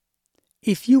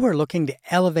If you are looking to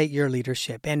elevate your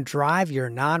leadership and drive your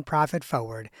nonprofit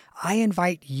forward, I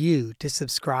invite you to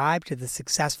subscribe to the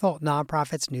Successful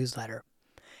Nonprofits newsletter.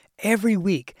 Every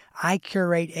week, I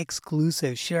curate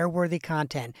exclusive share-worthy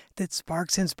content that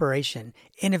sparks inspiration,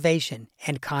 innovation,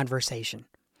 and conversation.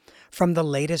 From the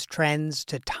latest trends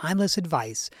to timeless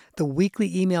advice, the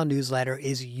weekly email newsletter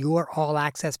is your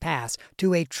all-access pass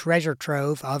to a treasure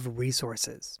trove of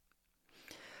resources.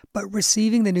 But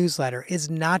receiving the newsletter is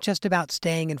not just about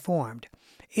staying informed.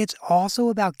 It's also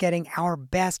about getting our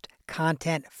best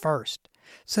content first.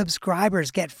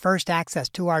 Subscribers get first access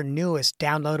to our newest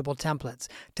downloadable templates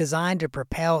designed to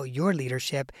propel your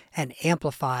leadership and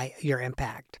amplify your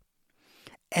impact.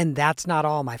 And that's not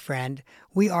all, my friend.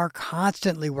 We are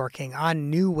constantly working on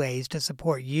new ways to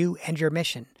support you and your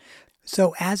mission.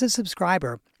 So as a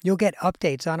subscriber, you'll get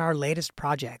updates on our latest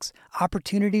projects,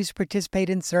 opportunities to participate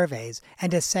in surveys,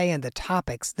 and to say in the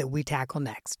topics that we tackle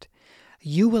next.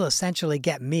 You will essentially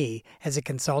get me as a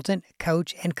consultant,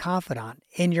 coach, and confidant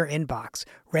in your inbox,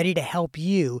 ready to help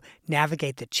you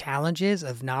navigate the challenges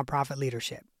of nonprofit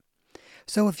leadership.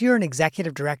 So if you're an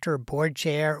executive director, board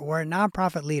chair, or a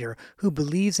nonprofit leader who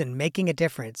believes in making a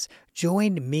difference,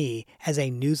 join me as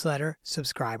a newsletter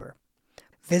subscriber.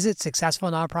 Visit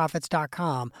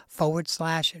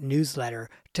successfulnonprofits.com/newsletter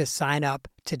to sign up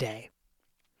today.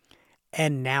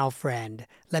 And now, friend,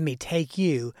 let me take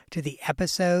you to the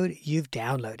episode you've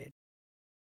downloaded.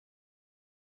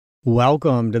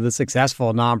 Welcome to the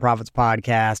Successful Nonprofits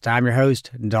Podcast. I'm your host,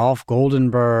 Dolph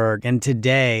Goldenberg, and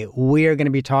today we are going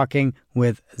to be talking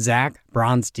with Zach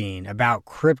Bronstein about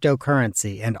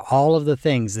cryptocurrency and all of the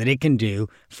things that it can do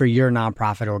for your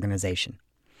nonprofit organization.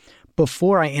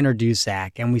 Before I introduce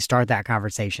Zach and we start that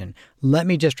conversation, let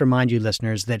me just remind you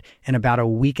listeners that in about a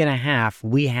week and a half,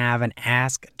 we have an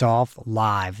Ask Dolph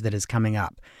Live that is coming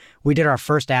up. We did our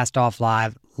first Ask Dolph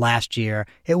Live last year.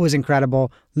 It was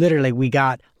incredible. Literally, we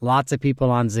got lots of people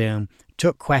on Zoom,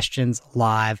 took questions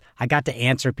live. I got to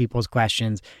answer people's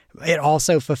questions. It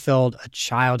also fulfilled a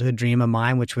childhood dream of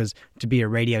mine, which was to be a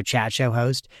radio chat show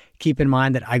host. Keep in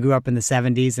mind that I grew up in the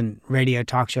 70s and radio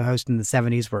talk show hosts in the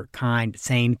 70s were kind,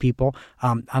 sane people,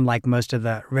 unlike most of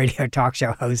the radio talk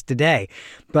show hosts today.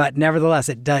 But nevertheless,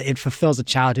 it fulfills a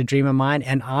childhood dream of mine.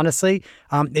 And honestly,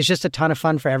 it's just a ton of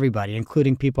fun for everybody,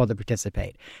 including people that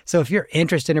participate. So if you're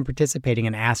interested in participating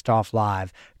in Ask Dolph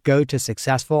Live, go to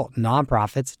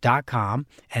successfulnonprofits.com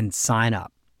and sign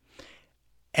up.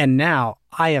 And now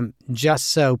I am just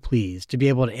so pleased to be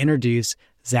able to introduce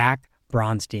Zach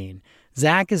Bronstein.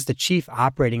 Zach is the Chief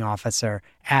Operating Officer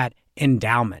at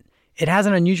Endaoment. It has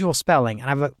an unusual spelling, and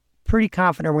I'm pretty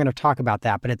confident we're going to talk about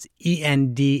that, but it's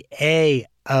Endaoment.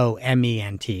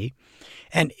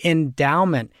 And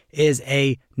Endaoment is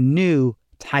a new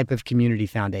type of community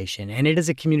foundation, and it is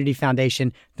a community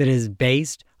foundation that is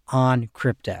based on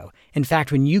crypto. In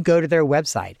fact, when you go to their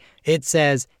website, it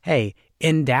says, hey,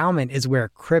 Endaoment is where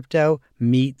crypto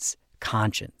meets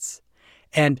conscience.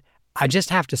 And I just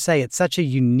have to say, it's such a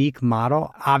unique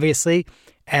model. Obviously,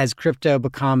 as crypto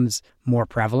becomes more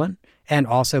prevalent and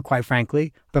also, quite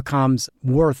frankly, becomes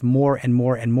worth more and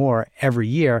more and more every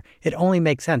year, it only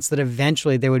makes sense that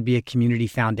eventually there would be a community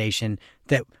foundation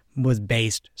that was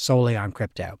based solely on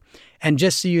crypto. And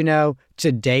just so you know,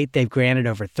 to date, they've granted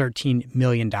over $13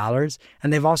 million,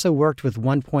 and they've also worked with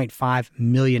 1.5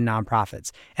 million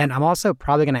nonprofits. And I'm also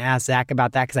probably going to ask Zach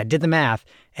about that because I did the math,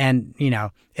 and,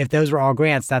 if those were all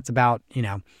grants, that's about,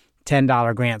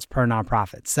 $10 grants per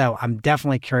nonprofit. So I'm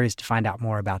definitely curious to find out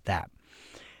more about that.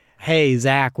 Hey,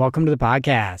 Zach, welcome to the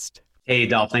podcast. Hey,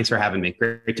 Dolph, thanks for having me.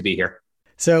 Great to be here.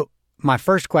 So my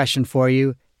first question for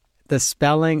you, the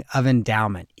spelling of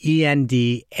Endaoment,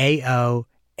 Endaoment.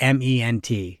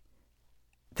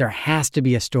 There has to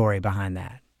be a story behind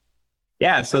that.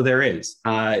 Yeah, so there is.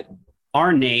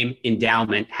 Our name,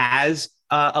 Endaoment, has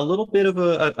a little bit of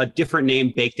a different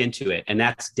name baked into it, and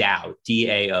that's DAO,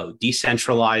 D-A-O,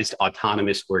 Decentralized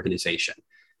Autonomous Organization.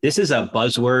 This is a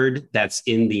buzzword that's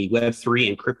in the Web3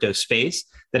 and crypto space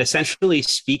that essentially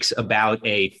speaks about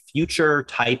a future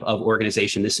type of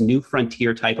organization, this new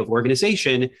frontier type of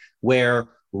organization where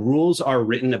rules are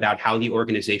written about how the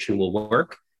organization will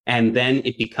work. And then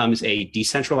it becomes a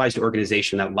decentralized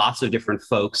organization that lots of different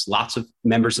folks, lots of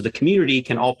members of the community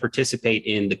can all participate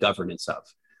in the governance of.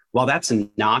 While that's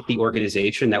not the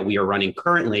organization that we are running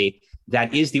currently,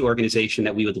 that is the organization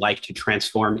that we would like to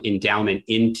transform Endaoment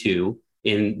into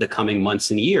in the coming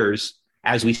months and years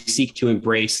as we seek to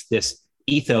embrace this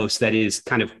ethos that is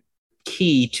kind of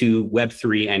key to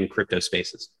Web3 and crypto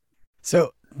spaces.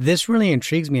 So this really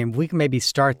intrigues me, and we can maybe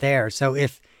start there. So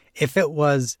if it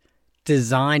was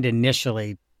designed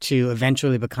initially to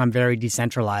eventually become very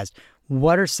decentralized,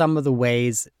 what are some of the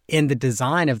ways in the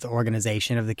design of the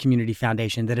organization, of the community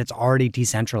foundation, that it's already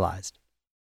decentralized?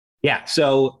 Yeah.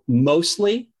 So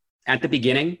mostly at the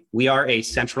beginning, we are a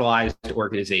centralized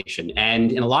organization.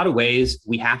 And in a lot of ways,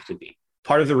 we have to be.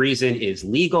 Part of the reason is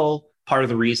legal. Part of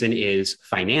the reason is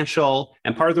financial.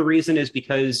 And part of the reason is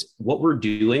because what we're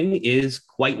doing is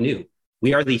quite new.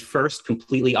 We are the first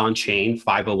completely on-chain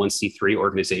 501c3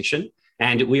 organization.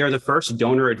 And we are the first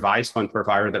donor-advised fund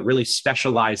provider that really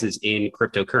specializes in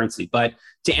cryptocurrency. But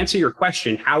to answer your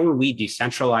question, how are we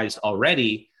decentralized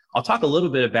already? I'll talk a little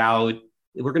bit about,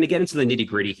 we're going to get into the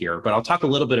nitty-gritty here, but I'll talk a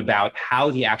little bit about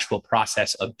how the actual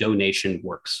process of donation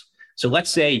works. So let's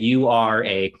say you are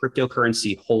a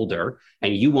cryptocurrency holder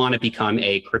and you want to become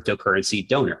a cryptocurrency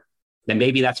donor. Then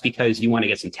maybe that's because you want to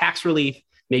get some tax relief.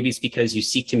 Maybe it's because you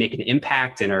seek to make an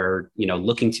impact and are,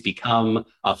 looking to become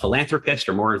a philanthropist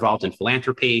or more involved in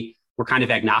philanthropy. We're kind of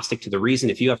agnostic to the reason.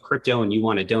 If you have crypto and you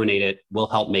want to donate it, we'll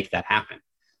help make that happen.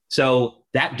 So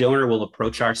that donor will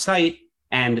approach our site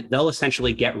and they'll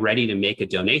essentially get ready to make a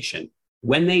donation.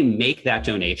 When they make that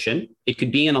donation, it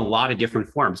could be in a lot of different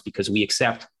forms because we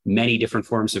accept many different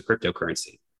forms of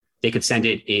cryptocurrency. They could send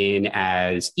it in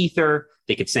as Ether.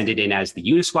 They could send it in as the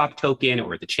Uniswap token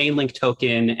or the Chainlink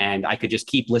token. And I could just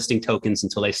keep listing tokens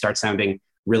until they start sounding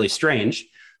really strange.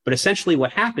 But essentially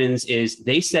what happens is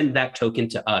they send that token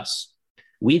to us.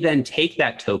 We then take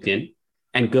that token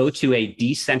and go to a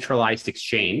decentralized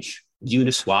exchange.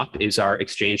 Uniswap is our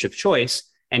exchange of choice,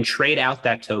 and trade out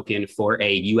that token for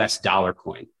a US dollar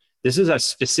coin. This is a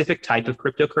specific type of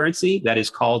cryptocurrency that is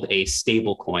called a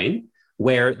stable coin,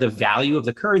 where the value of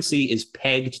the currency is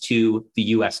pegged to the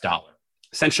US dollar.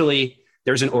 Essentially,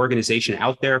 there's an organization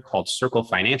out there called Circle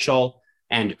Financial,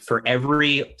 and for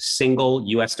every single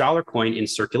US dollar coin in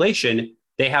circulation,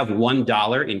 they have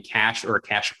 $1 in cash or a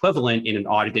cash equivalent in an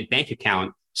audited bank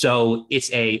account. So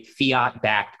it's a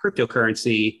fiat-backed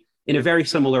cryptocurrency in a very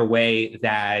similar way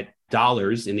that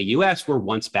dollars in the US were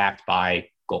once backed by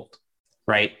gold,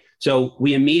 right? So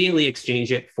we immediately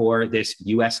exchange it for this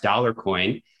US dollar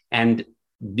coin. And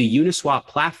the Uniswap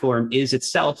platform is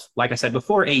itself, like I said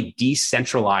before, a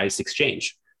decentralized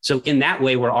exchange. So in that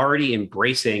way, we're already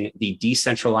embracing the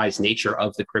decentralized nature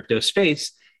of the crypto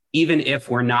space, even if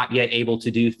we're not yet able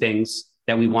to do things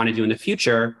that we want to do in the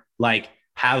future, like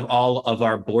have all of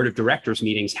our board of directors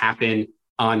meetings happen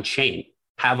on chain,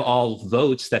 have all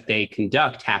votes that they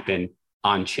conduct happen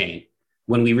on chain.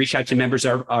 When we reach out to members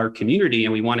of our community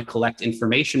and we want to collect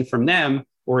information from them,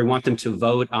 or we want them to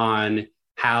vote on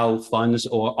how funds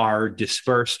are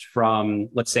dispersed from,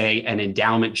 let's say, an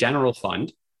endowment general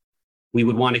fund, we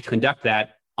would want to conduct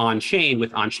that on chain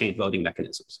with on-chain voting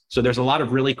mechanisms. So there's a lot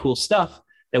of really cool stuff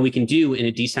that we can do in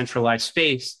a decentralized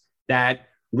space that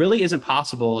really isn't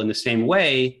possible in the same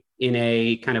way in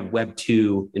a kind of Web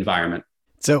 2 environment.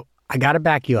 So I got to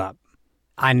back you up.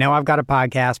 I know I've got a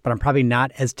podcast, but I'm probably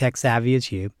not as tech savvy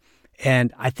as you.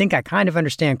 And I think I kind of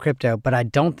understand crypto, but I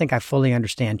don't think I fully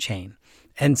understand chain.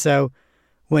 And so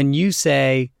when you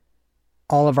say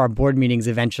all of our board meetings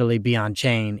eventually be on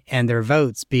chain and their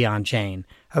votes be on chain,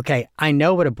 okay, I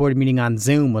know what a board meeting on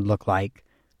Zoom would look like.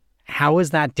 How is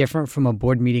that different from a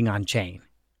board meeting on chain?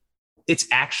 It's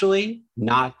actually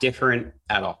not different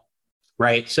at all,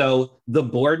 right? So the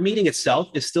board meeting itself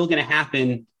is still going to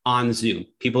happen on Zoom.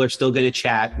 People are still going to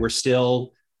chat. We're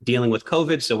still dealing with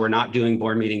COVID, so we're not doing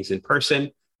board meetings in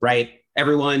person, right?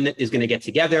 Everyone is going to get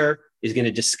together, is going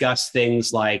to discuss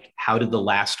things like, how did the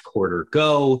last quarter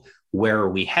go? Where are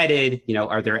we headed?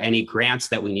 Are there any grants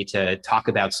that we need to talk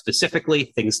about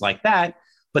specifically? Things like that.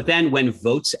 But then when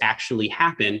votes actually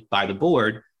happen by the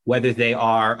board, whether they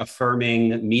are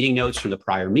affirming meeting notes from the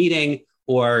prior meeting,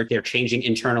 or they're changing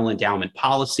internal endowment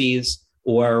policies,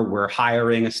 or we're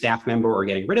hiring a staff member or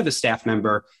getting rid of a staff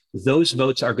member, those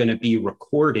votes are going to be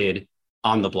recorded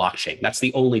on the blockchain. That's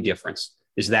the only difference,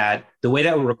 is that the way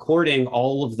that we're recording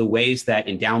all of the ways that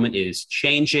endowment is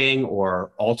changing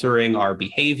or altering our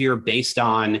behavior based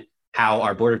on how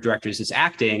our board of directors is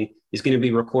acting is going to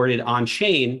be recorded on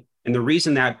chain. And the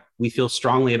reason that we feel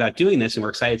strongly about doing this, and we're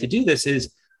excited to do this,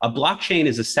 is a blockchain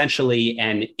is essentially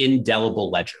an indelible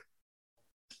ledger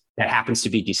that happens to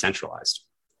be decentralized,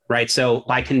 right? So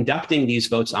by conducting these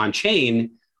votes on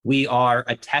chain, we are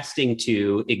attesting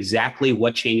to exactly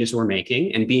what changes we're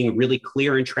making and being really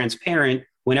clear and transparent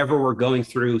whenever we're going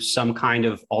through some kind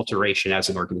of alteration as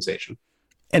an organization.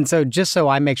 And so just so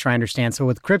I make sure I understand, so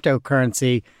with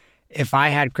cryptocurrency, if I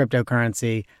had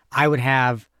cryptocurrency, I would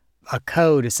have a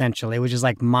code essentially, which is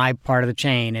like my part of the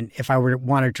chain. And if I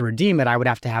wanted to redeem it, I would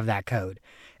have to have that code.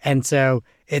 And so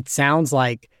it sounds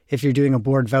like if you're doing a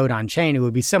board vote on chain, it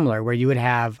would be similar, where you would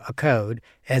have a code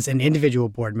as an individual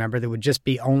board member that would just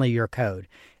be only your code.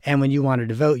 And when you wanted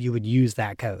to vote, you would use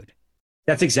that code.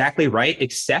 That's exactly right,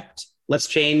 except let's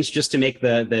change just to make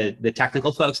the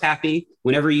technical folks happy.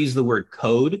 Whenever you use the word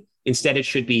code, instead it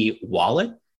should be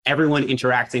wallet. Everyone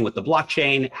interacting with the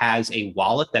blockchain has a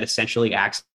wallet that essentially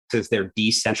acts as their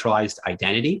decentralized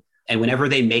identity. And whenever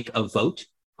they make a vote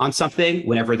on something,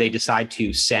 whenever they decide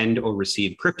to send or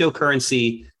receive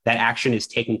cryptocurrency, that action is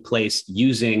taking place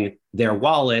using their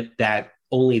wallet that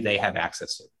only they have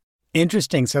access to.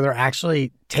 Interesting. So they're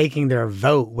actually taking their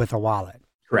vote with a wallet.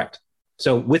 Correct.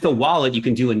 So with a wallet, you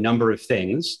can do a number of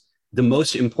things. The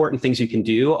most important things you can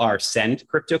do are send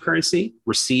cryptocurrency,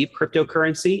 receive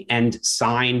cryptocurrency, and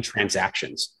sign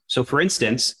transactions. So for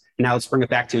instance, now let's bring it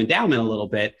back to endowment a little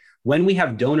bit. When we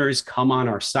have donors come on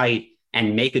our site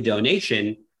and make a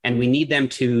donation, and we need them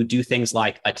to do things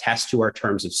like attest to our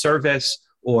terms of service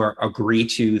or agree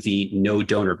to the no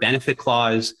donor benefit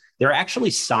clause, they're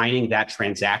actually signing that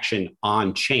transaction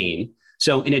on chain.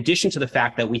 So in addition to the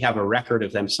fact that we have a record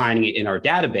of them signing it in our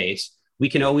database, we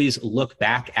can always look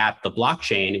back at the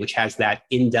blockchain, which has that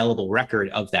indelible record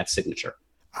of that signature.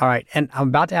 All right. And I'm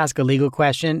about to ask a legal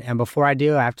question. And before I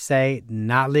do, I have to say,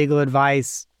 not legal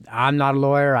advice. I'm not a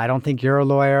lawyer. I don't think you're a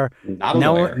lawyer. Not a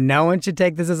lawyer. No one should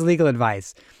take this as legal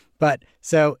advice. But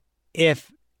so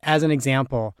if, as an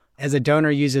example, as a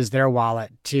donor uses their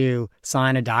wallet to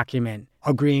sign a document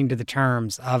agreeing to the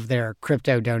terms of their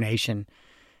crypto donation,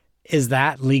 is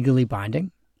that legally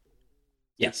binding?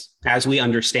 Yes. As we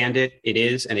understand it, it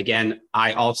is. And again,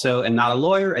 I also am not a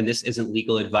lawyer, and this isn't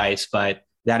legal advice, but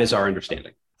that is our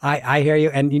understanding. I hear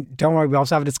you. And don't worry, we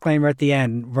also have a disclaimer at the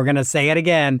end. We're going to say it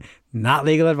again, not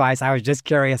legal advice. I was just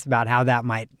curious about how that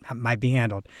might be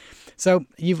handled. So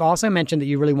you've also mentioned that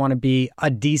you really want to be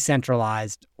a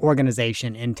decentralized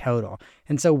organization in total.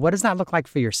 And so what does that look like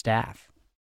for your staff?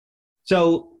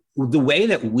 So the way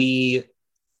that we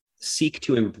seek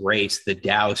to embrace the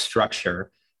DAO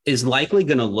structure is likely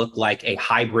going to look like a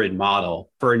hybrid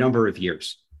model for a number of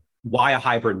years. Why a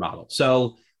hybrid model?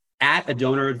 So at a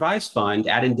donor advised fund,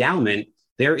 at endowment,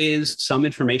 there is some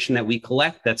information that we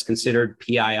collect that's considered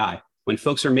PII. When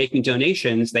folks are making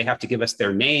donations, they have to give us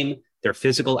their name, their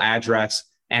physical address,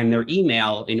 and their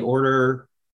email in order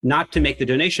not to make the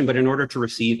donation, but in order to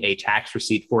receive a tax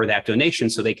receipt for that donation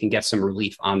so they can get some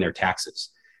relief on their taxes.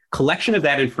 Collection of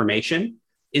that information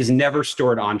is never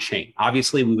stored on chain.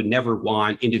 Obviously, we would never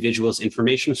want individuals'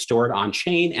 information stored on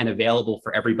chain and available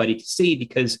for everybody to see,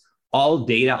 because all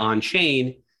data on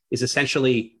chain is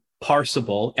essentially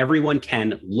parsable. Everyone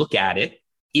can look at it,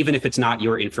 even if it's not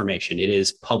your information. It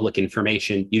is public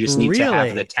information. You just need to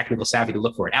have the technical savvy to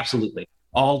look for it. Absolutely.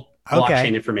 All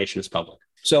blockchain information is public.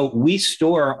 So we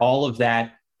store all of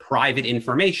that private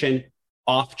information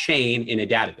off chain in a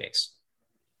database,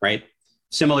 right?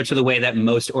 Similar to the way that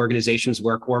most organizations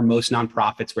work, or most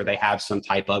nonprofits, where they have some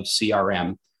type of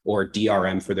CRM or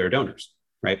DRM for their donors,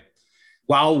 right?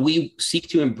 While we seek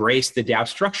to embrace the DAO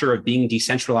structure of being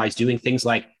decentralized, doing things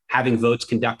like having votes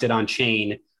conducted on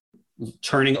chain,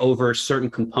 turning over certain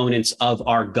components of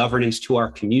our governance to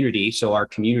our community, so our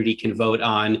community can vote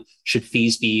on should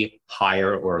fees be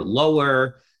higher or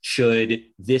lower, should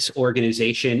this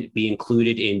organization be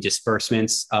included in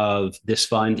disbursements of this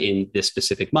fund in this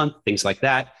specific month, things like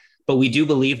that. But we do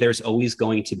believe there's always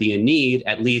going to be a need,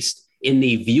 at least in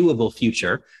the viewable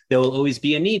future, there will always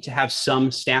be a need to have some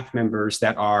staff members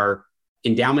that are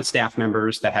endowment staff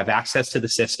members that have access to the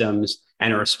systems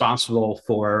and are responsible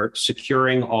for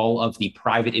securing all of the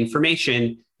private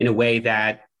information in a way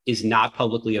that is not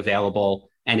publicly available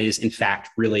and is in fact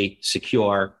really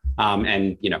secure,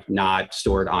 and not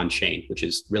stored on chain, which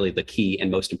is really the key and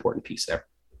most important piece there.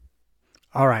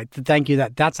 All right. Thank you.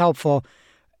 That's helpful.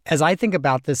 As I think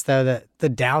about this, though, the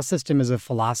DAO system is a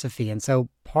philosophy. And so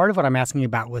part of what I'm asking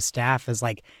about with staff is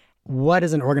like, what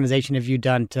as an organization have you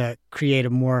done to create a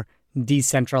more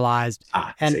decentralized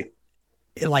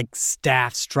like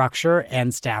staff structure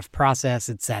and staff process,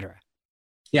 et cetera?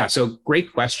 Yeah. So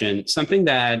great question. Something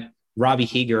that Robbie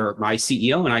Heger, my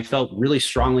CEO, and I felt really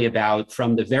strongly about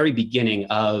from the very beginning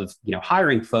of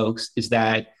hiring folks is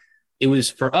that it was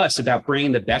for us about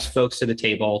bringing the best folks to the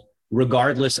table,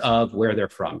 regardless of where they're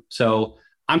from. So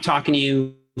I'm talking to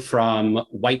you from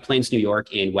White Plains, New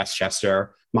York in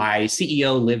Westchester. My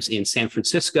CEO lives in San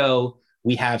Francisco.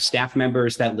 We have staff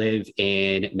members that live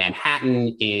in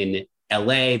Manhattan, in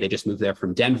LA. They just moved there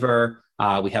from Denver.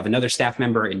 We have another staff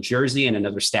member in Jersey and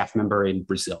another staff member in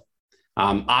Brazil.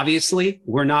 Obviously,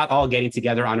 we're not all getting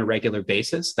together on a regular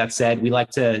basis. That said, we like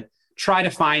to try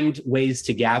to find ways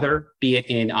to gather, be it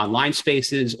in online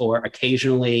spaces or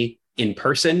occasionally in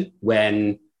person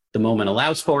when the moment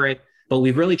allows for it. But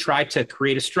we've really tried to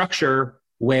create a structure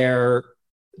where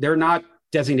they're not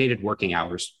designated working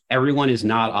hours. Everyone is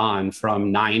not on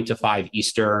from 9 to 5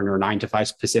 Eastern or 9 to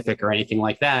 5 Pacific or anything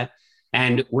like that.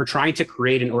 And we're trying to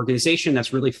create an organization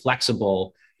that's really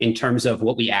flexible in terms of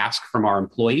what we ask from our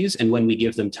employees and when we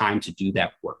give them time to do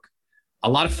that work. A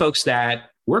lot of folks that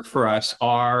work for us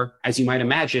are, as you might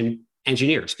imagine,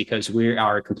 engineers, because we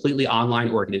are a completely online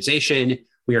organization.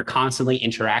 We are constantly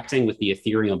interacting with the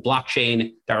Ethereum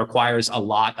blockchain that requires a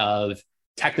lot of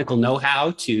technical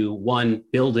know-how to, one,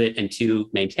 build it, and two,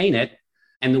 maintain it.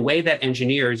 And the way that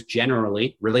engineers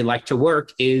generally really like to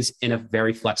work is in a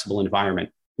very flexible environment.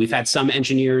 We've had some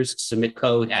engineers submit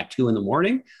code at 2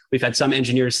 a.m. We've had some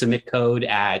engineers submit code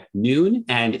at noon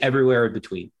and everywhere in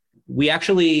between. We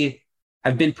actually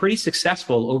have been pretty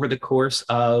successful over the course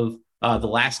of the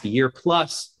last year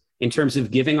plus in terms of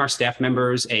giving our staff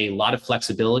members a lot of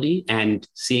flexibility and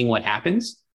seeing what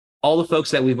happens. All the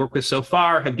folks that we've worked with so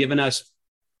far have given us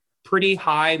pretty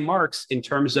high marks in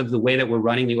terms of the way that we're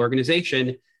running the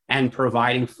organization and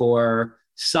providing for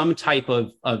some type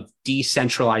of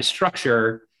decentralized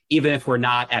structure, even if we're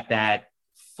not at that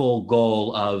full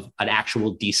goal of an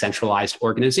actual decentralized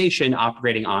organization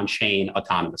operating on chain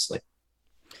autonomously.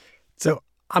 So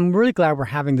I'm really glad we're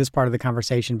having this part of the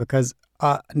conversation because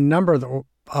a number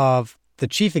of the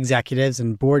chief executives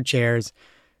and board chairs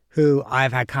who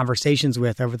I've had conversations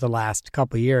with over the last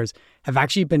couple of years have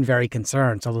actually been very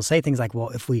concerned. So they'll say things like, well,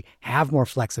 if we have more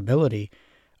flexibility,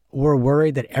 we're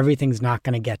worried that everything's not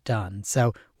going to get done.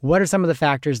 So what are some of the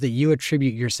factors that you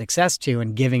attribute your success to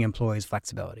in giving employees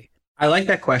flexibility? I like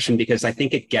that question because I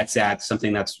think it gets at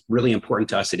something that's really important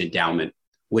to us at Endowment,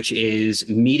 which is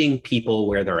meeting people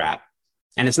where they're at.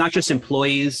 And it's not just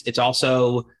employees, it's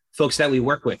also folks that we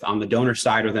work with on the donor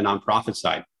side or the nonprofit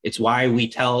side. It's why we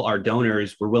tell our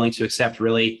donors we're willing to accept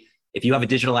really, if you have a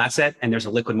digital asset and there's a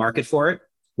liquid market for it,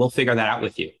 we'll figure that out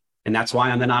with you. And that's why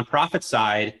on the nonprofit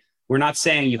side, we're not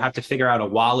saying you have to figure out a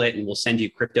wallet and we'll send you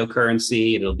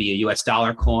cryptocurrency. It'll be a US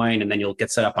dollar coin and then you'll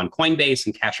get set up on Coinbase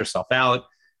and cash yourself out.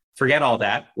 Forget all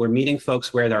that. We're meeting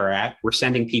folks where they're at. We're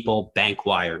sending people bank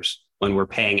wires when we're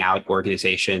paying out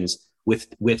organizations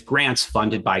with grants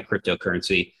funded by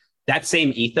cryptocurrency. That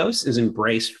same ethos is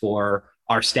embraced for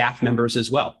our staff members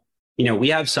as well. You know, we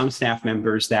have some staff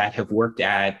members that have worked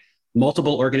at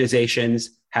multiple organizations,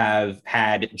 have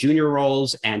had junior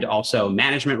roles and also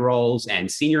management roles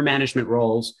and senior management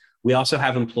roles. We also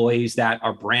have employees that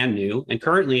are brand new. And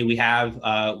currently we have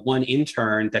one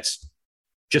intern that's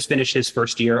just finished his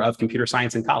first year of computer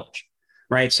science in college,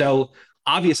 right? So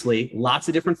obviously lots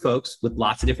of different folks with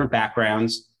lots of different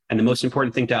backgrounds. And the most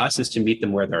important thing to us is to meet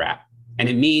them where they're at. And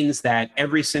it means that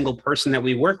every single person that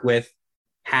we work with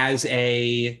has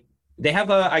a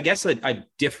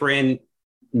different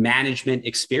management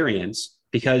experience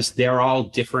because they're all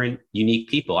different, unique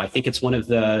people. I think it's one of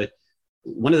the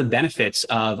benefits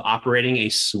of operating a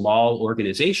small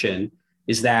organization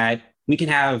is that we can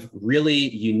have really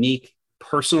unique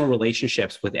personal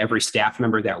relationships with every staff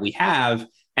member that we have,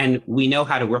 and we know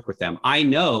how to work with them. I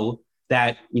know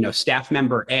that, you know, staff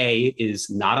member A is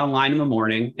not online in the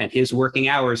morning and his working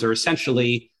hours are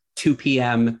essentially 2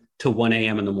 p.m. to 1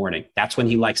 a.m. in the morning. That's when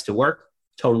he likes to work.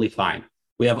 Totally fine.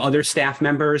 We have other staff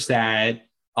members that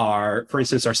are, for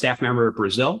instance, our staff member in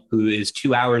Brazil, who is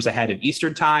 2 hours ahead of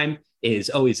Eastern time, is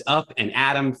always up and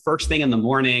at 'em first thing in the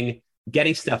morning,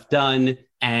 getting stuff done,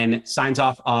 and signs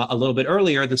off a little bit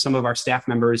earlier than some of our staff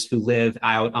members who live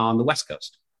out on the West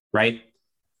Coast, right?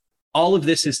 All of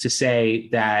this is to say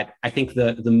that I think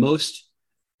the most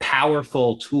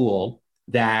powerful tool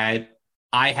that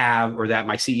I have or that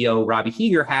my CEO, Robbie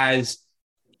Heeger, has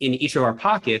in each of our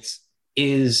pockets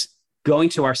is going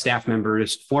to our staff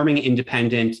members, forming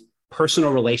independent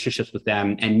personal relationships with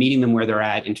them and meeting them where they're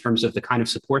at in terms of the kind of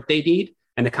support they need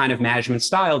and the kind of management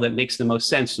style that makes the most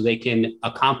sense so they can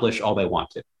accomplish all they want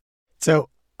to. So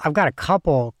I've got a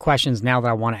couple questions now that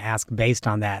I want to ask based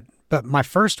on that. But my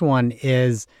first one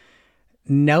is,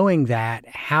 knowing that,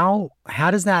 how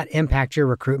does that impact your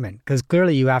recruitment? Because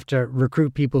clearly you have to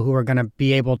recruit people who are going to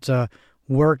be able to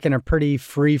work in a pretty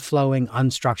free-flowing,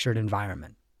 unstructured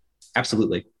environment.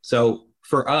 Absolutely. So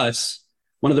for us,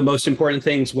 one of the most important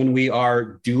things when we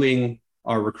are doing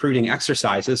our recruiting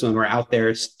exercises, when we're out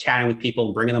there chatting with people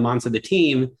and bringing them onto the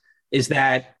team, is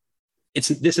that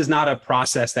this is not a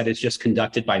process that is just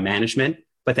conducted by management,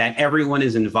 but that everyone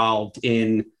is involved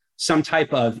in some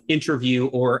type of interview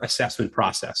or assessment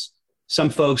process.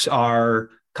 Some folks are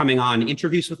coming on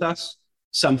interviews with us.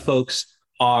 Some folks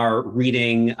are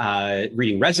reading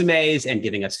resumes and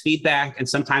giving us feedback. And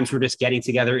sometimes we're just getting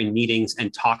together in meetings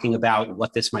and talking about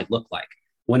what this might look like.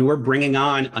 When we're bringing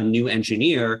on a new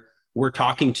engineer, we're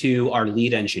talking to our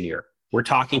lead engineer. We're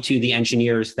talking to the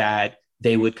engineers that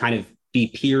they would kind of be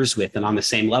peers with and on the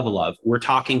same level of. We're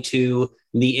talking to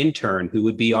the intern, who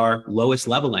would be our lowest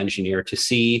level engineer, to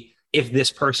see if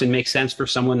this person makes sense for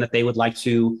someone that they would like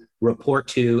to report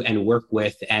to and work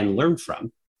with and learn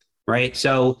from, right?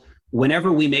 So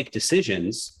whenever we make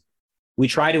decisions, we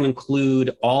try to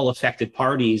include all affected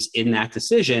parties in that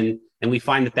decision, and we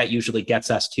find that that usually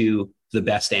gets us to the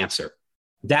best answer.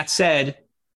 That said,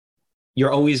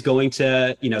 you're always going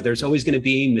to, there's always going to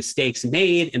be mistakes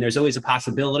made, and there's always a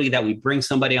possibility that we bring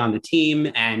somebody on the team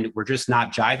and we're just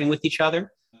not jiving with each other.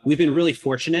 We've been really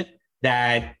fortunate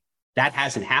that that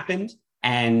hasn't happened.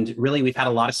 And really, we've had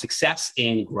a lot of success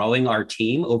in growing our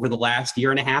team over the last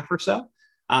year and a half or so.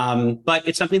 But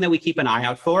it's something that we keep an eye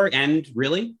out for. And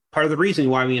really, part of the reason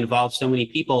why we involve so many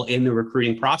people in the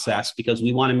recruiting process, because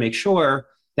we want to make sure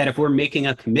that if we're making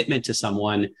a commitment to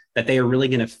someone, that they are really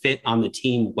going to fit on the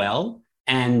team well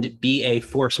and be a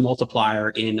force multiplier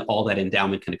in all that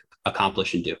Endowment can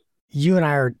accomplish and do. You and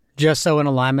I are just so in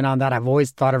alignment on that. I've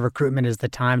always thought of recruitment as the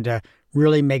time to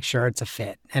really make sure it's a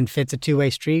fit, and fit's a two-way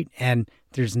street, and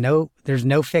there's no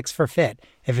fix for fit.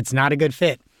 If it's not a good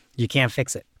fit, you can't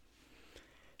fix it.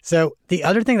 So the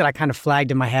other thing that I kind of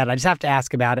flagged in my head, I just have to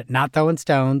ask about it, not throwing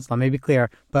stones, let me be clear,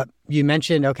 but you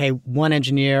mentioned, okay, one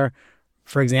engineer,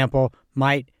 for example,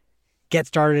 might get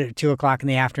started at 2:00 in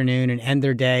the afternoon and end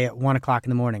their day at 1:00 in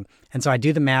the morning. And so I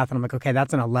do the math and I'm like, okay,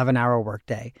 that's an 11-hour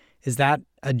workday. Is that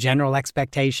a general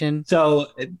expectation? So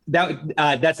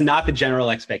that's not the general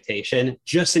expectation.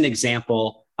 Just an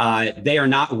example, they are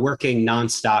not working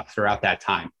nonstop throughout that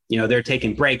time. They're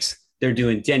taking breaks, they're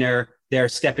doing dinner, they're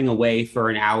stepping away for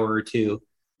an hour or two,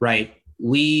 right?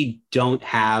 We don't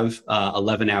have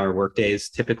 11-hour workdays.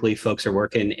 Typically, folks are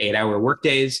working 8-hour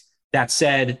workdays. That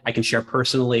said, I can share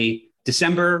personally,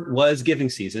 December was giving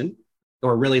season,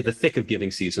 or really the thick of giving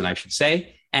season, I should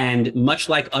say. And much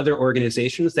like other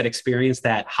organizations that experienced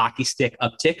that hockey stick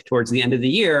uptick towards the end of the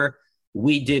year,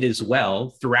 we did as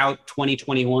well. Throughout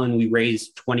 2021, we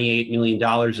raised $28 million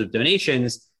of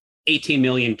donations. 18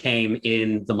 million came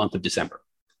in the month of December.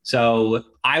 So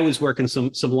I was working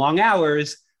some long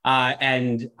hours,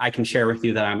 and I can share with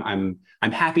you that I'm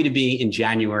happy to be in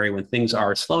January when things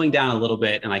are slowing down a little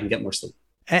bit and I can get more sleep.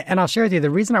 And I'll share with you, the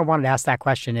reason I wanted to ask that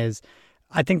question is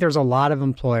I think there's a lot of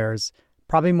employers,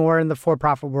 probably more in the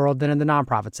for-profit world than in the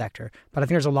nonprofit sector, but I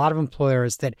think there's a lot of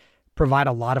employers that provide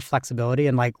a lot of flexibility.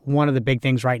 And like one of the big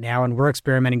things right now, and we're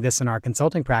experimenting this in our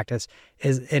consulting practice,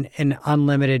 is an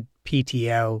unlimited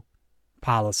PTO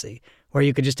policy where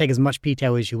you could just take as much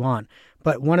PTO as you want.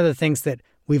 But one of the things that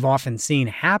we've often seen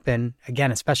happen,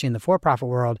 again, especially in the for-profit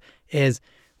world, is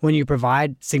when you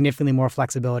provide significantly more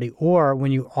flexibility, or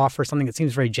when you offer something that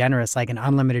seems very generous, like an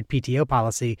unlimited PTO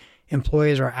policy,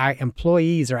 employees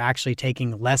are actually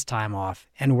taking less time off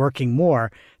and working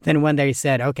more than when they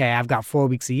said, okay, I've got 4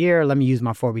 weeks a year, let me use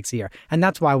my 4 weeks a year. And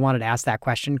that's why I wanted to ask that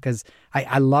question, because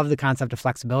I love the concept of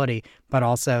flexibility, but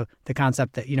also the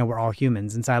concept that, we're all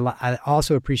humans. And so I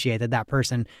also appreciate that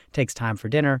person takes time for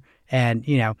dinner and,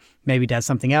 maybe does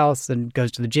something else and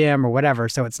goes to the gym or whatever.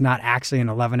 So it's not actually an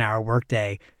 11-hour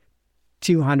workday,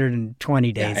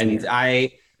 220 days. Yeah,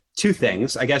 and two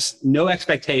things, I guess, no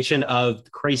expectation of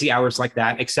crazy hours like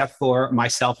that, except for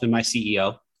myself and my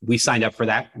CEO. We signed up for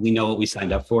that. We know what we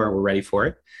signed up for and we're ready for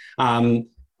it.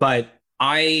 But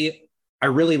I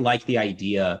really like the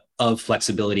idea of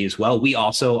flexibility as well. We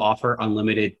also offer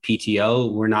unlimited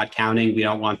PTO. We're not counting. We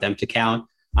don't want them to count.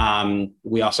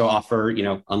 We also offer,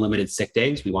 unlimited sick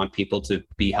days. We want people to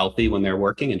be healthy when they're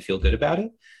working and feel good about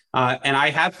it. And I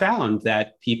have found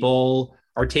that people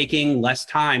are taking less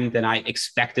time than I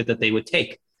expected that they would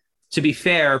take. To be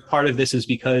fair, part of this is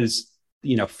because,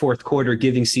 fourth quarter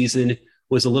giving season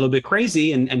was a little bit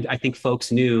crazy. And I think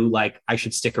folks knew, like, I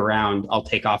should stick around. I'll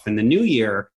take off in the new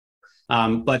year.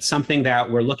 But something that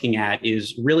we're looking at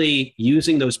is really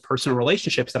using those personal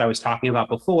relationships that I was talking about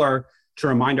before to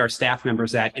remind our staff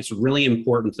members that it's really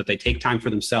important that they take time for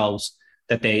themselves,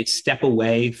 that they step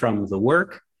away from the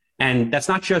work. And that's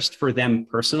not just for them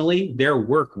personally. Their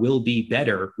work will be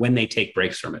better when they take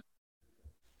breaks from it.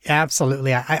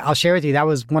 Absolutely. I'll share with you, that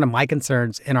was one of my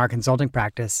concerns in our consulting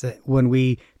practice when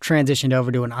we transitioned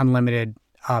over to an unlimited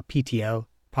PTO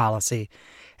policy.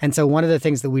 And so one of the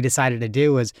things that we decided to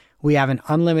do was we have an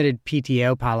unlimited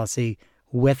PTO policy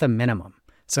with a minimum.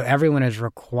 So everyone is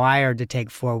required to take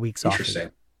 4 weeks off.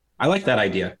 Interesting. I like that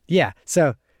idea. Yeah.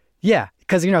 So, yeah.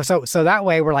 Because, so that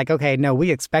way we're like, okay, no,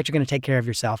 we expect you're going to take care of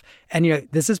yourself. And,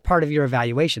 this is part of your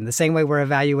evaluation. The same way we're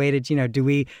evaluated, did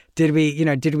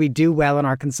we do well in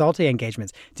our consulting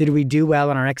engagements? Did we do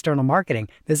well in our external marketing?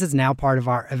 This is now part of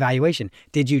our evaluation.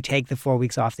 Did you take the 4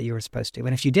 weeks off that you were supposed to?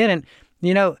 And if you didn't,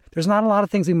 there's not a lot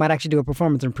of things we might actually do a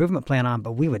performance improvement plan on,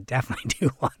 but we would definitely do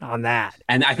one on that.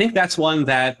 And I think that's one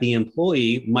that the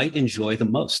employee might enjoy the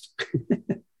most.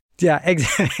 Yeah,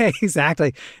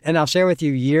 exactly. And I'll share with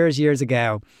you years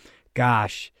ago,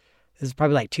 gosh, this is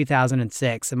probably like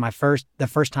 2006. And the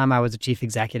first time I was a chief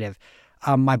executive,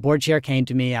 my board chair came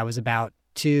to me. I was about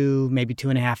maybe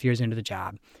 2.5 years into the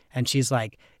job. And she's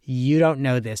like, you don't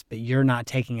know this, but you're not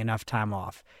taking enough time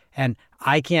off. And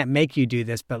I can't make you do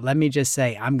this, but let me just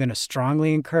say, I'm going to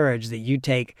strongly encourage that you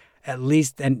take at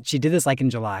least, and she did this like in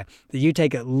July, that you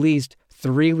take at least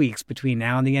 3 weeks between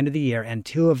now and the end of the year, and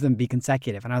 2 of them be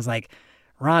consecutive. And I was like,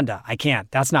 Rhonda, I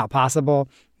can't. That's not possible.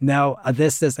 No,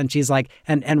 this. And she's like,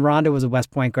 and Rhonda was a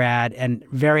West Point grad and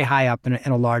very high up in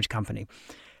a large company.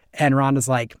 And Rhonda's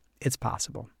like, it's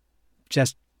possible.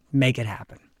 Just make it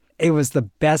happen. It was the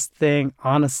best thing,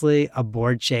 honestly, a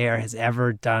board chair has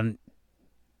ever done,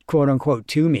 quote unquote,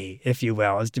 to me, if you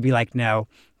will, is to be like, no,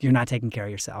 you're not taking care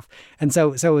of yourself. And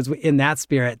so it was in that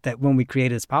spirit that when we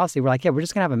created this policy, we're like, yeah, we're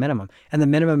just going to have a minimum. And the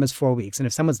minimum is 4 weeks. And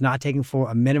if someone's not taking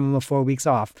a minimum of 4 weeks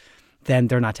off, then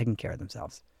they're not taking care of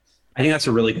themselves. I think that's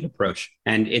a really good approach.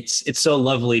 And it's so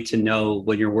lovely to know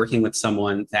when you're working with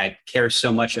someone that cares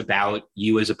so much about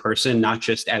you as a person, not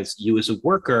just as you as a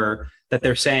worker, that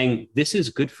they're saying, this is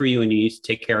good for you and you need to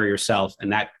take care of yourself.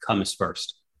 And that comes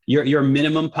first. Your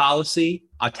minimum policy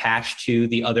attached to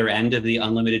the other end of the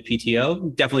unlimited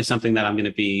PTO, definitely something that I'm going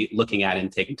to be looking at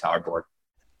and taking to our board.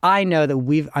 I know that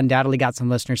we've undoubtedly got some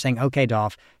listeners saying, okay,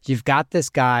 Dolph, you've got this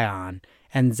guy on,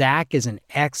 and Zach is an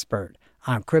expert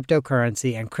on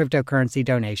cryptocurrency and cryptocurrency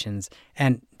donations.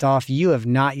 And Dolph, you have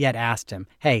not yet asked him,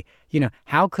 hey,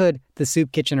 how could the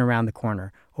soup kitchen around the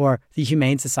corner or the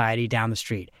Humane Society down the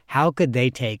street, how could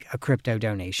they take a crypto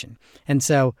donation? And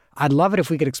so I'd love it if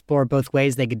we could explore both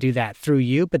ways they could do that through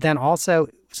you, but then also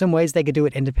some ways they could do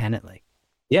it independently.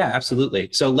 Yeah, absolutely.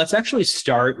 So let's actually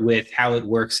start with how it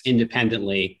works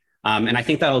independently. And I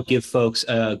think that'll give folks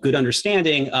a good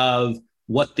understanding of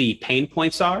what the pain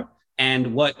points are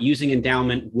and what using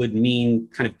endowment would mean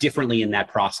kind of differently in that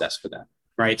process for them,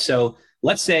 right? So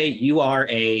let's say you are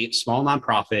a small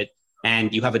nonprofit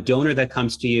and you have a donor that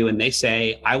comes to you and they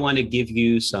say, I want to give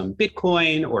you some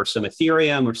Bitcoin or some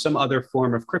Ethereum or some other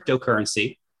form of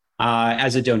cryptocurrency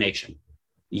as a donation.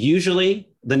 Usually,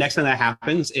 the next thing that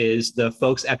happens is the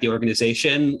folks at the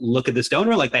organization look at this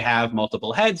donor like they have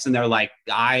multiple heads and they're like,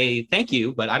 I thank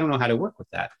you, but I don't know how to work with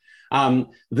that.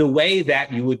 The way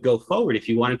that you would go forward, if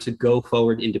you wanted to go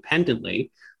forward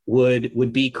independently,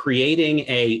 would be creating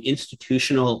a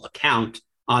institutional account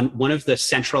on one of the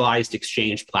centralized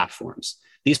exchange platforms.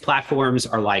 These platforms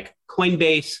are like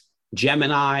Coinbase,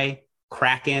 Gemini,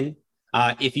 Kraken.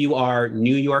 If you are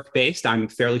New York based, I'm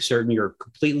fairly certain you're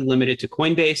completely limited to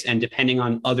Coinbase. And depending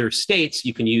on other states,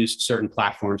 you can use certain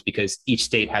platforms because each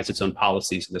state has its own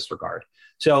policies in this regard.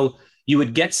 So you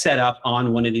would get set up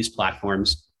on one of these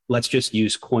platforms. Let's just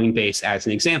use Coinbase as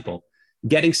an example.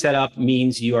 Getting set up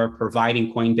means you are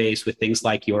providing Coinbase with things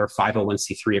like your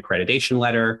 501c3 accreditation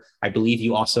letter. I believe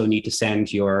you also need to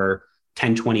send your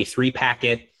 1023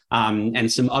 packet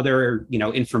and some other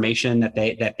information that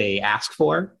they ask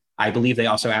for. I believe they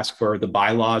also ask for the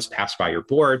bylaws passed by your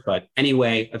board. But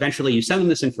anyway, eventually you send them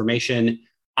this information.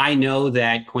 I know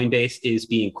that Coinbase is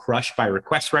being crushed by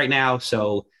requests right now.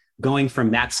 So going from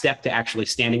that step to actually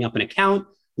standing up an account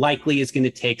likely is going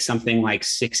to take something like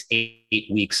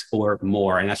 6-8 weeks or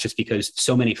more. And that's just because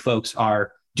so many folks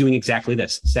are doing exactly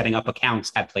this, setting up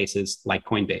accounts at places like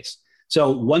Coinbase. So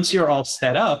once you're all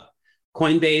set up,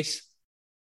 Coinbase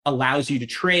allows you to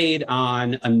trade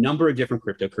on a number of different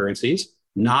cryptocurrencies.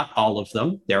 Not all of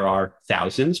them. There are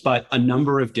thousands, but a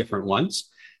number of different ones.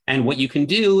 And what you can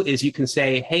do is you can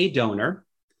say, hey, donor,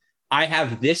 I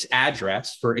have this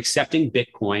address for accepting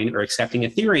Bitcoin or accepting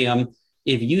Ethereum.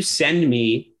 If you send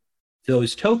me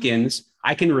those tokens,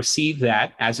 I can receive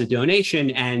that as a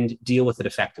donation and deal with it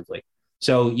effectively.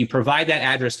 So you provide that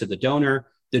address to the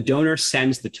donor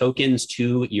sends the tokens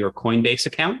to your Coinbase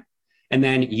account. And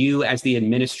then you, as the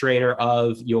administrator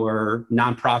of your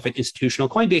nonprofit institutional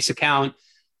Coinbase account,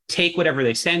 take whatever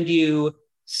they send you,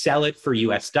 sell it for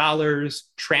US dollars,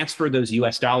 transfer those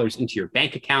US dollars into your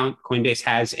bank account. Coinbase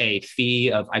has a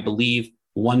fee of, I believe,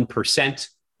 1%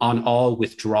 on all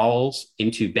withdrawals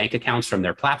into bank accounts from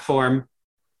their platform.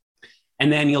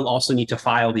 And then you'll also need to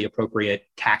file the appropriate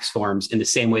tax forms in the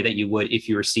same way that you would if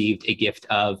you received a gift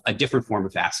of a different form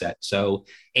of asset. So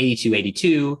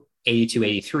 8282,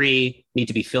 8283 need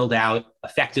to be filled out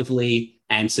effectively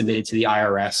and submitted to the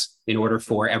IRS in order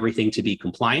for everything to be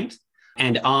compliant.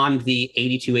 And on the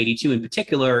 8282 in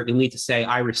particular, you'll need to say,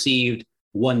 I received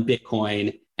 1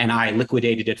 Bitcoin and I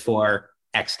liquidated it for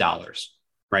X dollars,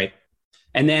 right?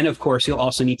 And then, of course, you'll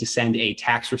also need to send a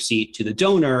tax receipt to the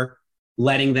donor,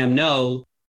 letting them know,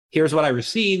 here's what I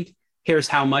received, here's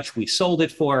how much we sold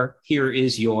it for, here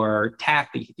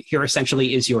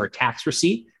essentially is your tax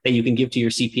receipt that you can give to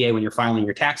your CPA when you're filing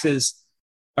your taxes.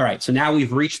 All right, so now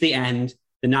we've reached the end.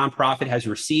 The nonprofit has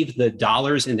received the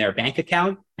dollars in their bank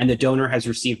account and the donor has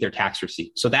received their tax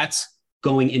receipt. So that's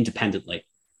going independently.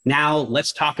 Now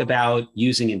let's talk about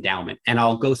using endowment. And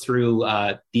I'll go through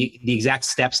the exact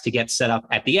steps to get set up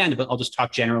at the end, but I'll just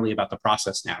talk generally about the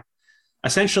process now.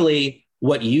 Essentially,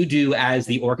 what you do as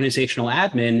the organizational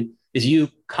admin is you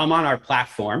come on our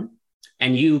platform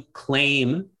and you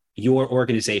claim your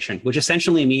organization, which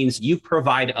essentially means you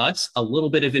provide us a little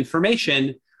bit of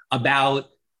information about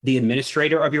the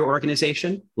administrator of your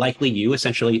organization, likely you,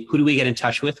 essentially, who do we get in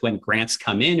touch with when grants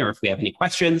come in or if we have any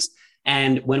questions?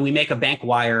 And when we make a bank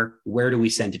wire, where do we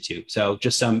send it to? So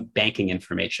just some banking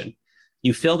information.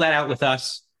 You fill that out with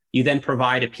us. You then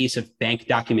provide a piece of bank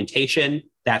documentation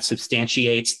that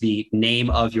substantiates the name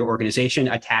of your organization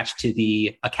attached to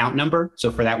the account number.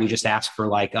 So for that, we just ask for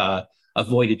like a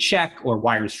voided check or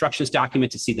wire instructions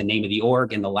document to see the name of the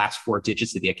org and the last 4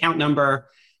 digits of the account number.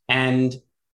 And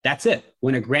that's it.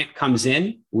 When a grant comes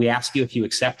in, we ask you if you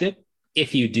accept it.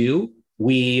 If you do,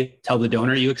 we tell the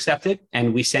donor you accept it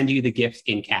and we send you the gift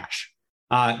in cash.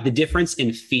 The difference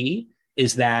in fee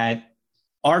is that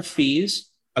our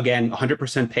fees, again,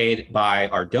 100% paid by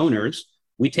our donors.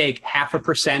 We take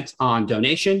 0.5% on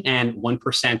donation and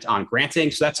 1% on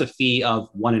granting. So that's a fee of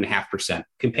 1.5%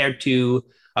 compared to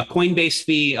a Coinbase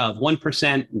fee of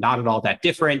 1%, not at all that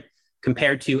different,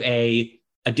 compared to a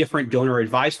different donor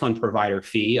advised fund provider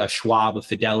fee, a Schwab, a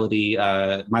Fidelity,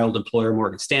 my old employer,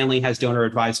 Morgan Stanley, has donor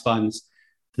advised funds.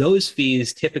 Those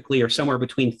fees typically are somewhere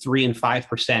between 3 and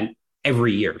 5%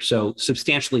 every year. So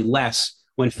substantially less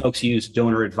when folks use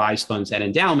donor advised funds at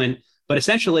endowment. But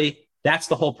essentially, that's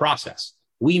the whole process.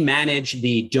 We manage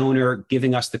the donor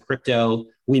giving us the crypto.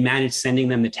 We manage sending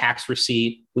them the tax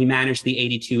receipt. We manage the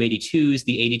 8282s,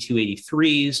 the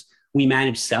 8283s. We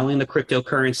manage selling the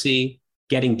cryptocurrency,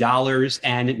 getting dollars,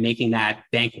 and making that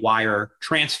bank wire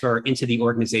transfer into the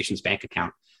organization's bank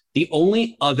account. The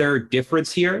only other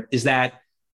difference here is that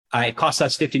it costs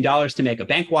us $15 to make a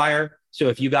bank wire. So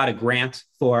if you got a grant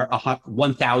for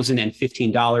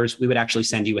 $1,015, we would actually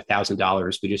send you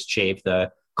 $1,000. We just shave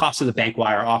the cost of the bank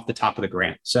wire off the top of the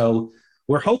grant. So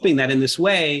we're hoping that in this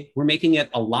way, we're making it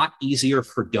a lot easier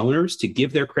for donors to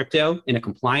give their crypto in a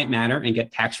compliant manner and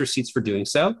get tax receipts for doing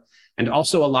so. And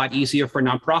also a lot easier for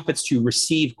nonprofits to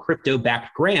receive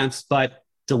crypto-backed grants, but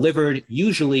delivered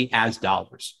usually as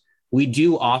dollars. We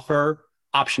do offer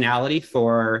optionality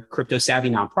for crypto-savvy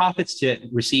nonprofits to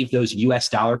receive those US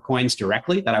dollar coins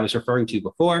directly that I was referring to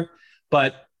before,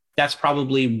 but that's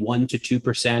probably 1 to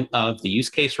 2% of the use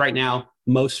case right now.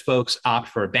 Most folks opt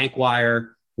for a bank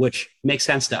wire, which makes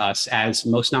sense to us as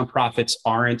most nonprofits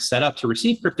aren't set up to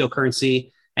receive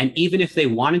cryptocurrency. And even if they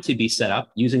wanted to be set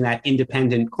up using that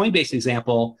independent Coinbase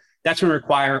example, that's going to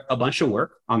require a bunch of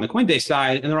work on the Coinbase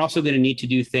side. And they're also going to need to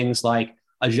do things like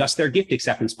adjust their gift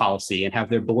acceptance policy and have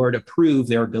their board approve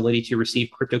their ability to receive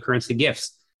cryptocurrency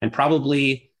gifts, and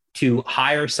probably to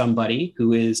hire somebody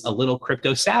who is a little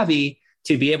crypto savvy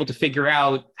to be able to figure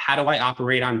out, how do I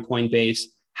operate on Coinbase?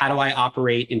 How do I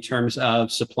operate in terms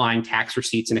of supplying tax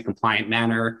receipts in a compliant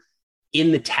manner?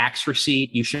 In the tax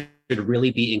receipt, you should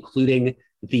really be including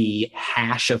the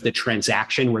hash of the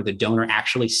transaction where the donor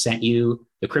actually sent you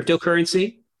the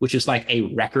cryptocurrency, which is like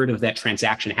a record of that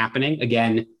transaction happening.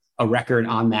 Again, a record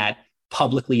on that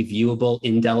publicly viewable,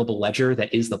 indelible ledger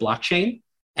that is the blockchain.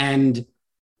 And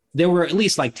there were at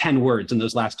least like 10 words in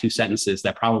those last 2 sentences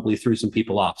that probably threw some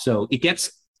people off. So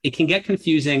it can get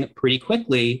confusing pretty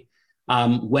quickly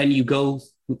when you go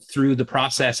through the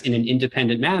process in an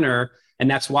independent manner. And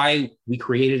that's why we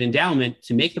created Endowment,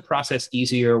 to make the process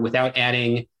easier without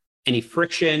adding any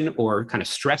friction or kind of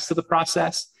stress to the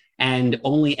process, and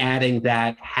only adding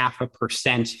that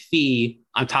 0.5% fee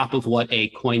on top of what a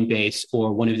Coinbase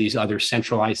or one of these other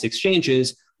centralized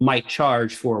exchanges might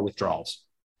charge for withdrawals.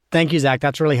 Thank you, Zach.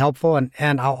 That's really helpful.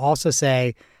 And I'll also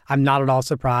say I'm not at all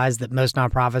surprised that most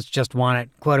nonprofits just want it,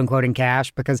 quote unquote, in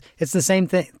cash, because it's the same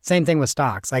thing with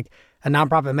stocks. Like a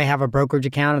nonprofit may have a brokerage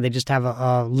account and they just have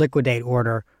a liquidate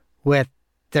order with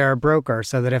they're a broker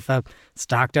so that if a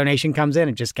stock donation comes in,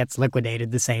 it just gets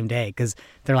liquidated the same day because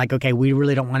they're like, okay, we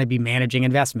really don't want to be managing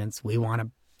investments. We want to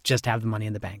just have the money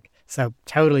in the bank. So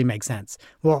totally makes sense.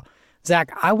 Well,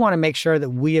 Zach, I want to make sure that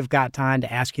we have got time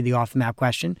to ask you the off-the-map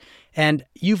question. And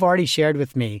you've already shared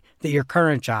with me that your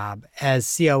current job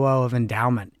as COO of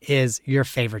Endowment is your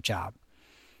favorite job.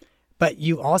 But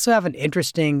you also have an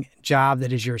interesting job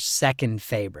that is your second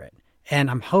favorite. And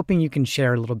I'm hoping you can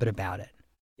share a little bit about it.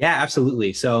 Yeah,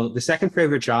 absolutely. So the second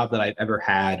favorite job that I've ever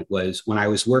had was when I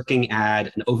was working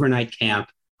at an overnight camp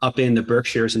up in the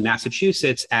Berkshires in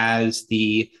Massachusetts as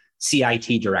the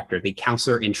CIT director, the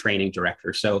counselor in training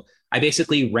director. So I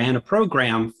basically ran a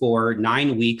program for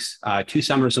 9 weeks, 2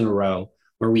 summers in a row,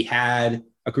 where we had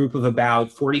a group of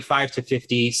about 45 to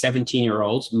 50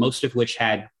 17-year-olds, most of which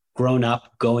had grown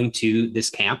up going to this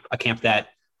camp, a camp that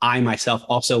I myself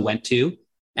also went to.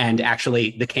 And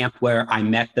actually the camp where I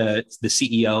met the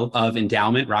CEO of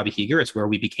Endowment, Robbie Heeger, it's where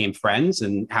we became friends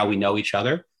and how we know each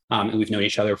other. And we've known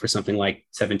each other for something like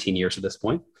 17 years at this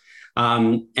point.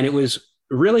 And it was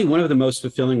really one of the most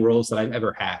fulfilling roles that I've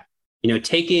ever had. You know,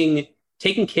 taking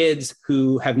kids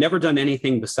who have never done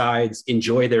anything besides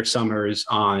enjoy their summers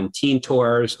on team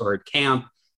tours or at camp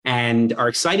and are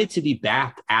excited to be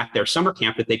back at their summer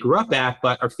camp that they grew up at,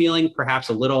 but are feeling perhaps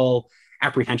a little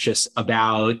apprehensive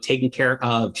about taking care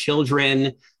of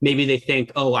children. Maybe they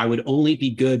think, oh, I would only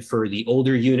be good for the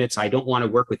older units. I don't want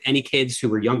to work with any kids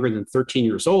who are younger than 13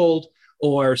 years old.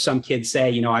 Or some kids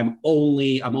say, you know, I'm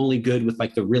only good with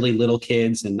like the really little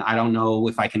kids, and I don't know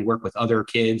if I can work with other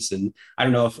kids, and I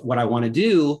don't know if what I want to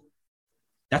do.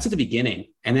 That's at the beginning,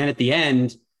 and then at the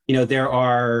end, you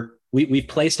know, we've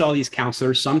placed all these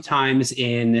counselors sometimes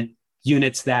in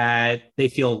units that they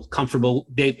feel comfortable,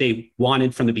 they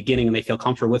wanted from the beginning, and they feel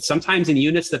comfortable with. Sometimes in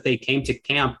units that they came to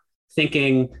camp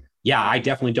thinking, yeah, I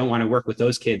definitely don't want to work with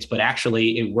those kids, but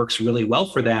actually it works really well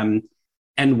for them.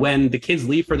 And when the kids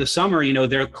leave for the summer, you know,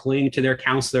 they're clinging to their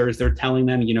counselors. They're telling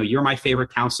them, you know, you're my favorite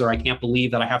counselor. I can't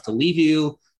believe that I have to leave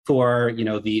you for, you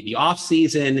know, the off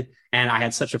season. And I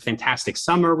had such a fantastic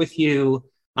summer with you.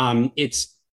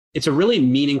 It's a really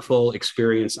meaningful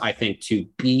experience, I think, to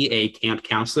be a camp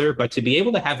counselor, but to be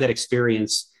able to have that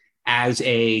experience as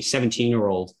a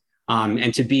 17-year-old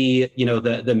and to be, you know,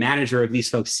 the manager of these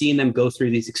folks, seeing them go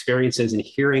through these experiences and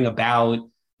hearing about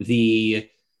the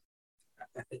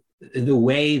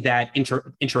way that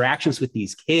interactions with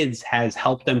these kids has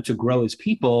helped them to grow as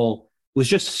people was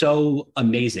just so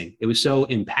amazing. It was so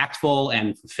impactful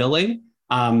and fulfilling.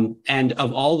 And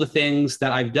of all the things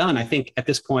that I've done, I think at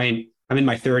this point, I'm in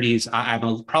my 30s.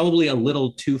 I'm probably a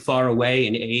little too far away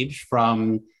in age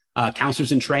from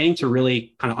counselors in training to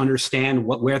really kind of understand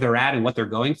where they're at and what they're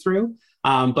going through.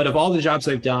 But of all the jobs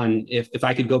I've done, if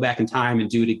I could go back in time and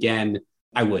do it again,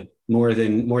 I would more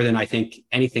than I think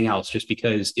anything else, just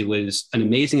because it was an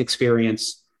amazing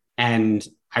experience. And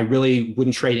I really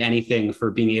wouldn't trade anything for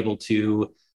being able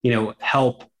to, you know,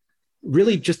 help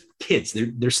really just kids.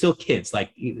 They're still kids,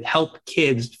 like help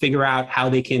kids figure out how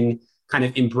they can kind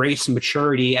of embrace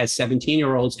maturity as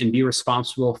 17-year-olds and be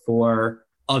responsible for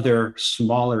other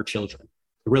smaller children.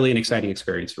 Really an exciting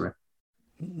experience for me.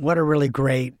 What a really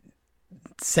great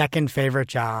second favorite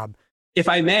job. If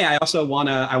I may, I also want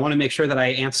to make sure that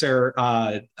I answer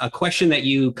a question that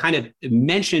you kind of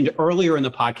mentioned earlier in the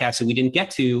podcast that we didn't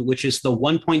get to, which is the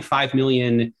 1.5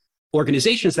 million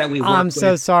organizations that we work with. I'm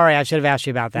so sorry. I should have asked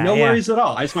you about that. No worries at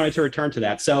all. I just wanted to return to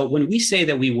that. So when we say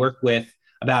that we work with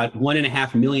about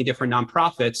 1.5 million different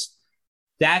nonprofits,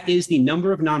 that is the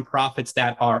number of nonprofits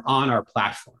that are on our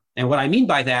platform. And what I mean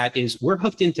by that is we're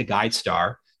hooked into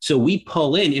GuideStar. So we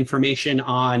pull in information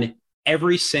on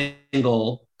every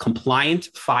single compliant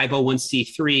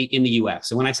 501c3 in the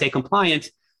US. And when I say compliant,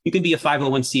 you can be a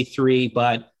 501c3,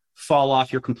 but fall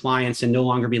off your compliance and no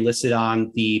longer be listed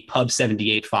on the Pub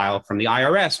 78 file from the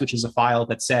IRS, which is a file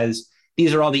that says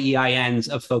these are all the EINs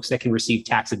of folks that can receive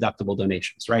tax deductible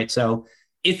donations, right? So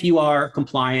if you are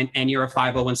compliant and you're a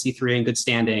 501c3 in good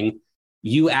standing,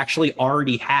 you actually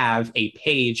already have a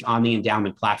page on the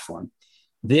endowment platform.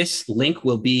 This link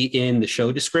will be in the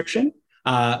show description.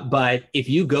 But if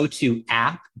you go to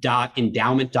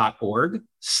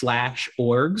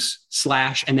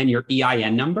app.endowment.org/orgs/ and then your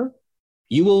EIN number,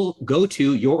 you will go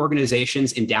to your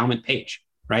organization's endowment page,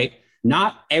 right?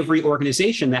 Not every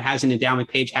organization that has an endowment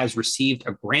page has received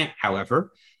a grant.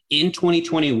 However, in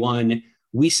 2021,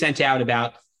 we sent out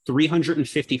about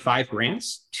 355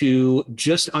 grants to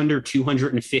just under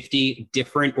 250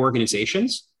 different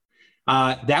organizations.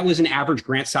 That was an average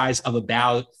grant size of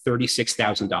about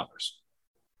 $36,000.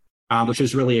 Which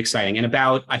was really exciting. And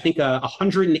about, I think,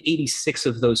 186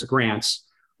 of those grants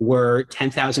were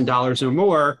 $10,000 or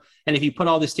more. And if you put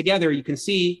all this together, you can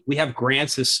see we have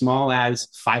grants as small as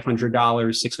 $500,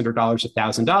 $600,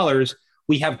 $1,000.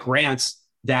 We have grants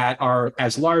that are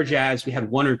as large as, we had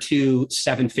one or two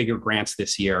seven-figure grants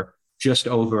this year, just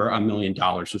over $1 million,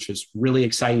 which is really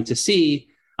exciting to see.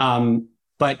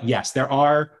 But yes, there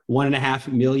are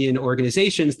 1.5 million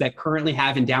organizations that currently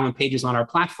have endowment pages on our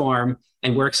platform,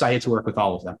 and we're excited to work with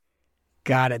all of them.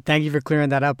 Got it. Thank you for clearing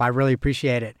that up. I really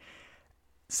appreciate it.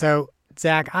 So,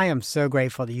 Zach, I am so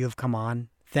grateful that you have come on.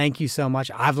 Thank you so much.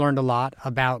 I've learned a lot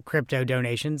about crypto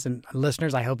donations, and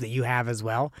listeners, I hope that you have as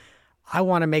well. I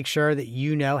want to make sure that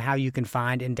you know how you can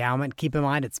find endowment. Keep in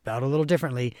mind, it's spelled a little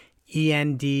differently,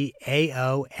 ENDAOMENT,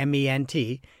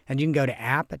 and you can go to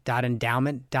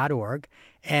app.endowment.org,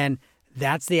 and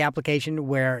that's the application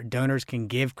where donors can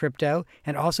give crypto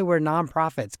and also where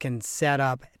nonprofits can set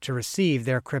up to receive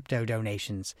their crypto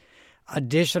donations.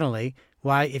 Additionally,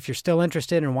 if you're still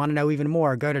interested and want to know even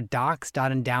more, go to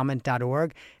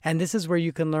docs.endowment.org. And this is where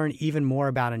you can learn even more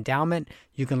about endowment.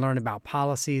 You can learn about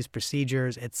policies,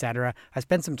 procedures, etc. I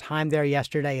spent some time there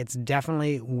yesterday. It's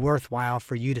definitely worthwhile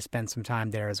for you to spend some time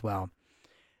there as well.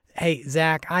 Hey,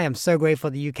 Zach, I am so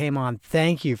grateful that you came on.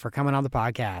 Thank you for coming on the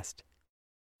podcast.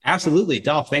 Absolutely.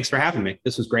 Dolph, thanks for having me.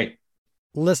 This was great.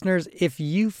 Listeners, if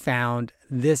you found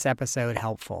this episode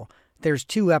helpful, there's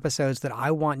 2 episodes that I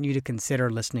want you to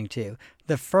consider listening to.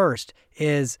 The first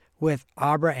is with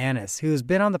Abra Anis, who's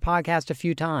been on the podcast a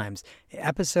few times,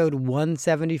 episode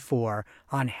 174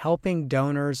 on helping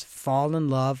donors fall in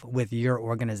love with your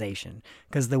organization.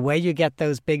 Because the way you get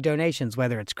those big donations,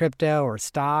 whether it's crypto or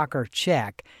stock or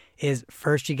check, is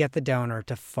first you get the donor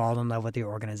to fall in love with your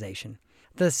organization.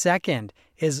 The second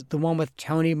is the one with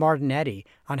Tony Martignetti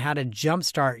on how to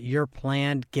jumpstart your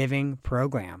planned giving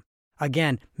program.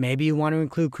 Again, maybe you want to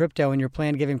include crypto in your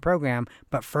planned giving program,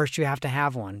 but first you have to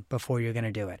have one before you're going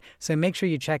to do it. So make sure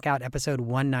you check out episode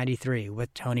 193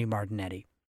 with Tony Martignetti.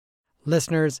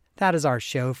 Listeners, that is our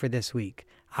show for this week.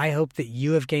 I hope that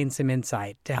you have gained some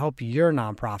insight to help your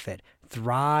nonprofit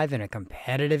thrive in a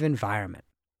competitive environment.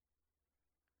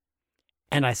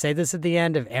 And I say this at the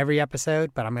end of every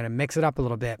episode, but I'm going to mix it up a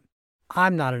little bit.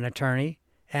 I'm not an attorney,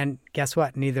 and guess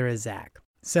what? Neither is Zach.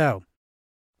 So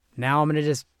now I'm going to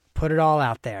just put it all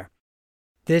out there.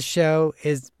 This show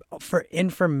is for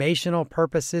informational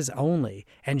purposes only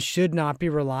and should not be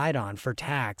relied on for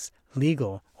tax,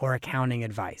 legal, or accounting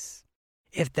advice.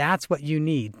 If that's what you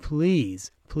need,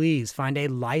 please find a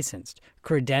licensed,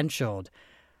 credentialed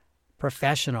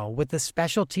professional with the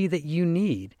specialty that you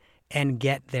need and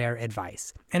get their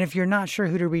advice. And if you're not sure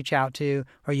who to reach out to,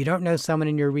 or you don't know someone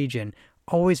in your region,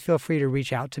 always feel free to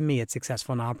reach out to me at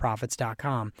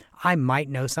successfulnonprofits.com. I might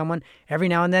know someone. Every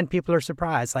now and then people are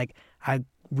surprised. Like I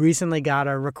recently got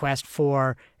a request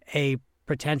for a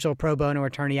potential pro bono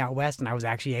attorney out west, and I was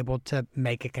actually able to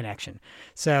make a connection.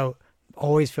 So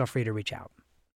always feel free to reach out.